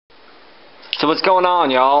So what's going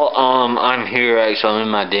on, y'all? I'm here actually. I'm in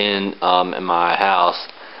my den, in my house.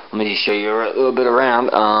 Let me just show you a little bit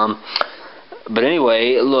around. But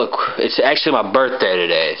anyway, look, it's actually my birthday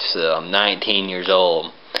today, so I'm 19 years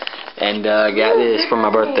old, and I got this for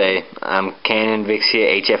my birthday. I'm Canon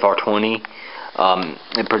Vixia HF-R20.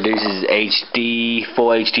 It produces HD, full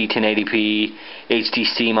HD 1080p, HD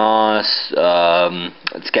CMOS.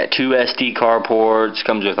 It's got 2 SD card ports.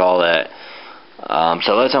 Comes with all that.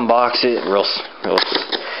 So let's unbox it. Real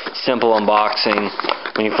simple unboxing.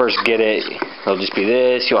 When you first get it, it'll just be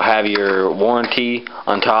this. You'll have your warranty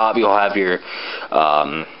on top. You'll have your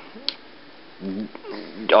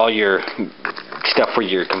all your stuff for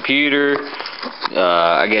your computer.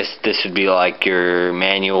 I guess this would be like your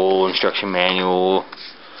manual, instruction manual.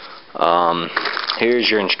 Here's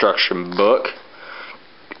your instruction book.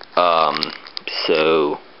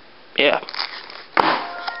 So yeah.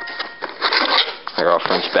 My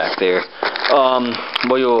girlfriend's back there.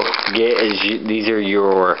 What you'll get is these are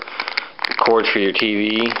your cords for your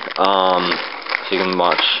TV, so you can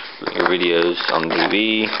watch your videos on the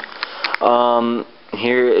TV.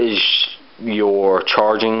 Here is your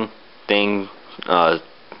charging thing, one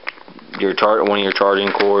of your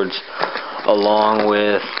charging cords, along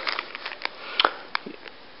with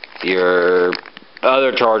your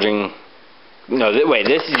other charging. No, wait,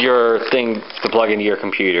 this is your thing to plug into your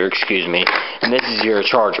computer, excuse me, and this is your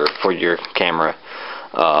charger for your camera.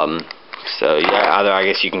 So yeah, I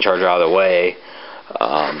guess you can charge it either way.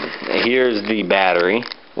 Here's the battery,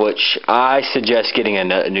 which I suggest getting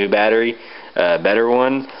a new battery, a better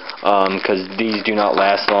one, because these do not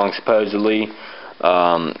last long supposedly.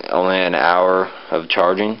 Only an hour of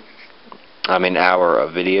charging, hour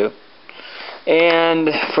of video. And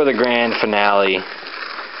for the grand finale,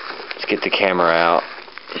 let's get the camera out.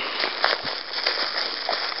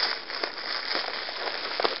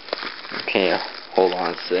 Okay, hold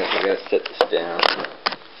on a sec. I gotta set this down.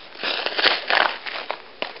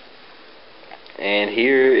 And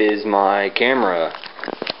here is my camera,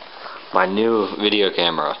 my new video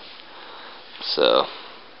camera. So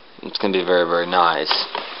it's gonna be very, very nice.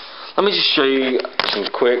 Let me just show you some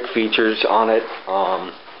quick features on it.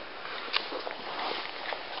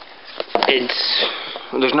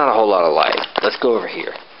 There's not a whole lot of light. Let's go over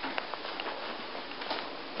here.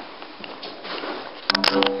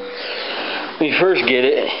 When you first get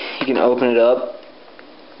it, you can open it up.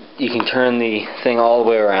 You can turn the thing all the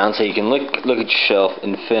way around so you can look at yourself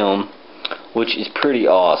and film, which is pretty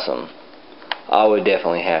awesome, I would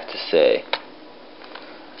definitely have to say.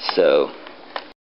 So